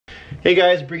Hey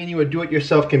guys, bringing you a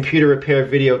do-it-yourself computer repair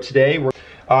video today.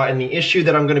 And the issue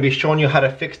that I'm going to be showing you how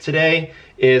to fix today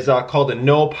is called a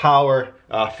no power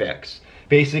fix.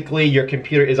 Basically, your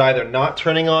computer is either not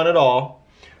turning on at all,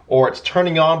 or it's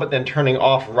turning on but then turning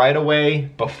off right away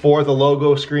before the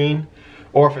logo screen,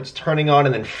 or if it's turning on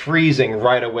and then freezing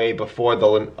right away before the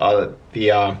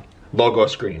logo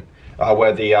screen,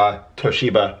 where the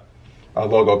Toshiba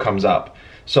logo comes up.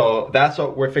 So that's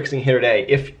what we're fixing here today.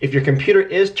 If your computer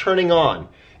is turning on,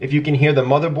 if you can hear the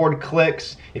motherboard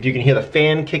clicks, if you can hear the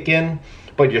fan kick in,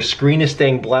 but your screen is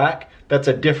staying black, that's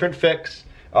a different fix.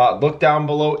 Look down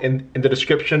below in the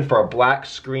description for a black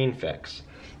screen fix.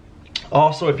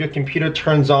 Also, if your computer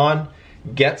turns on,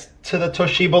 gets to the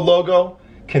Toshiba logo,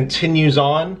 continues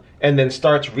on, and then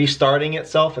starts restarting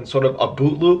itself in sort of a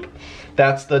boot loop,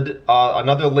 that's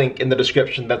another link in the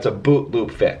description. That's a boot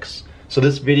loop fix. So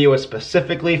this video is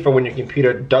specifically for when your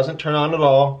computer doesn't turn on at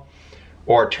all,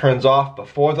 or turns off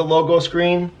before the logo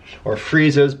screen, or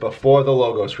freezes before the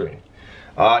logo screen.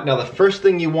 Now the first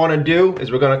thing you want to do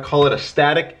is we're going to call it a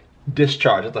static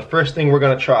discharge. That's the first thing we're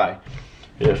going to try.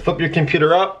 You're going to flip your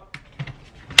computer up.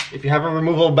 If you have a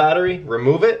removable battery,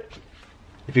 remove it.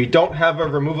 If you don't have a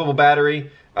removable battery,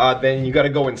 then you got to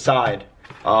go inside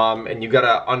and you got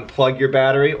to unplug your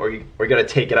battery, or you got to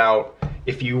take it out.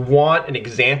 If you want an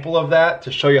example of that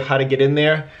to show you how to get in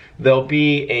there, there'll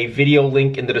be a video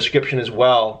link in the description as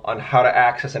well on how to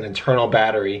access an internal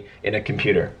battery in a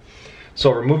computer. So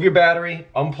remove your battery,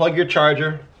 unplug your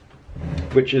charger,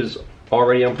 which is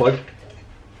already unplugged,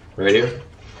 right here.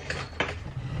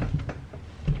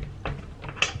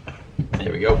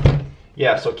 There we go.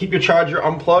 Yeah, so keep your charger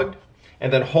unplugged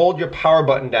and then hold your power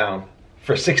button down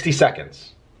for 60 seconds.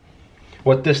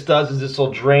 What this does is this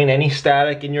will drain any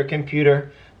static in your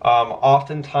computer.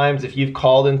 Oftentimes, if you've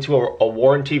called into a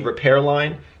warranty repair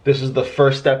line, this is the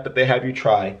first step that they have you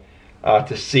try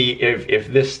to see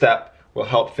if this step will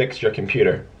help fix your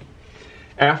computer.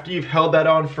 After you've held that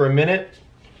on for a minute,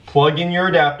 plug in your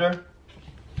adapter,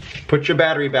 put your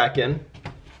battery back in,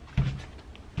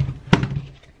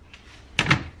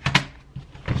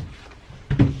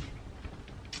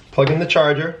 plug in the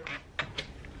charger,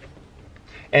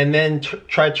 and then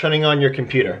try turning on your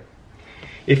computer.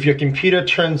 If your computer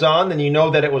turns on, then you know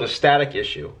that it was a static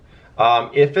issue.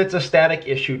 If it's a static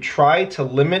issue, try to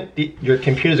limit your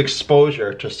computer's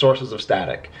exposure to sources of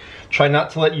static. Try not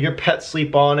to let your pet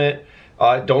sleep on it.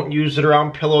 Don't use it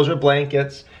around pillows or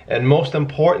blankets. And most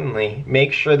importantly,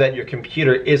 make sure that your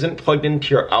computer isn't plugged into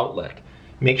your outlet.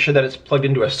 Make sure that it's plugged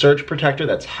into a surge protector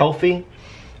that's healthy,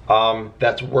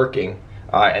 that's working,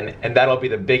 and that'll be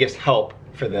the biggest help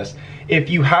for this. If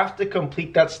you have to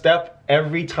complete that step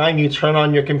every time you turn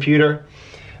on your computer,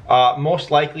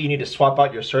 most likely you need to swap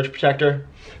out your surge protector.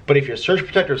 But if your surge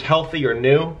protector is healthy or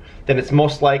new, then it's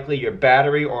most likely your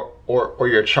battery or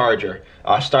your charger.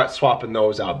 Start swapping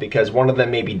those out, because one of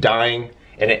them may be dying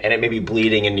and it may be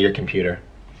bleeding into your computer.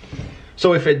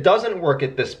 So if it doesn't work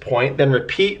at this point, then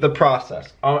repeat the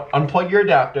process. Unplug your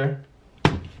adapter,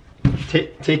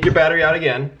 take your battery out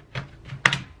again,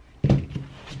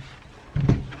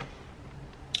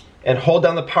 and hold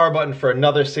down the power button for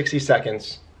another 60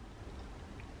 seconds.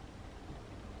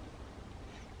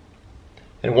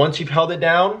 And once you've held it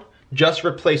down, just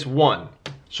replace one.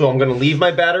 So I'm gonna leave my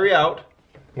battery out,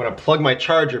 I'm gonna plug my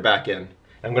charger back in, and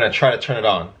I'm gonna try to turn it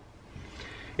on.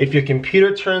 If your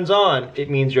computer turns on,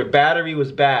 it means your battery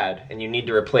was bad and you need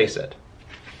to replace it.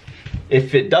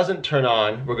 If it doesn't turn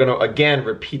on, we're gonna again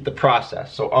repeat the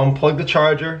process. So unplug the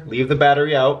charger, leave the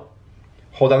battery out,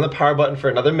 hold down the power button for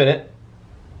another minute,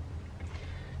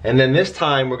 and then this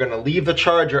time we're gonna leave the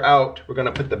charger out, we're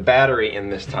gonna put the battery in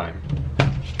this time.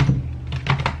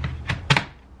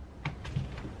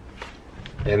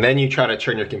 And then you try to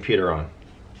turn your computer on.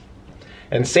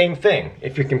 And same thing,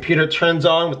 if your computer turns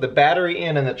on with the battery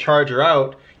in and the charger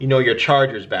out, you know your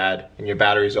charger's bad and your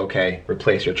battery's okay,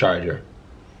 replace your charger.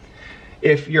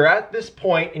 If you're at this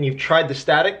point and you've tried the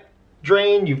static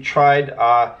drain, you've tried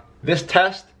this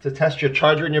test to test your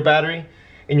charger and your battery,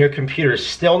 and your computer is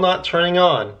still not turning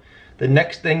on, the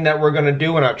next thing that we're gonna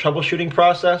do in our troubleshooting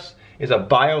process is a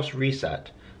BIOS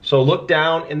reset. So look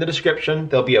down in the description,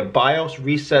 there'll be a BIOS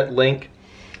reset link.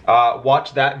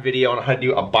 Watch that video on how to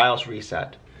do a BIOS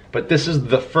reset. But this is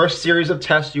the first series of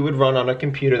tests you would run on a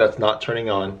computer that's not turning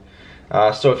on.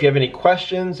 So if you have any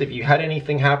questions, if you had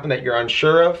anything happen that you're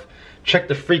unsure of, check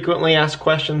the frequently asked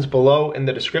questions below in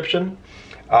the description.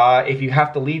 If you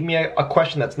have to leave me a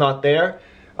question that's not there,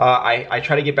 I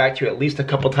try to get back to you at least a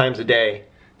couple times a day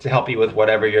to help you with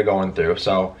whatever you're going through.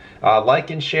 So like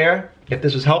and share if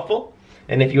this was helpful.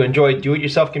 And if you enjoy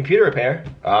do-it-yourself computer repair,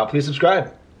 please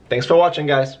subscribe. Thanks for watching,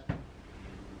 guys.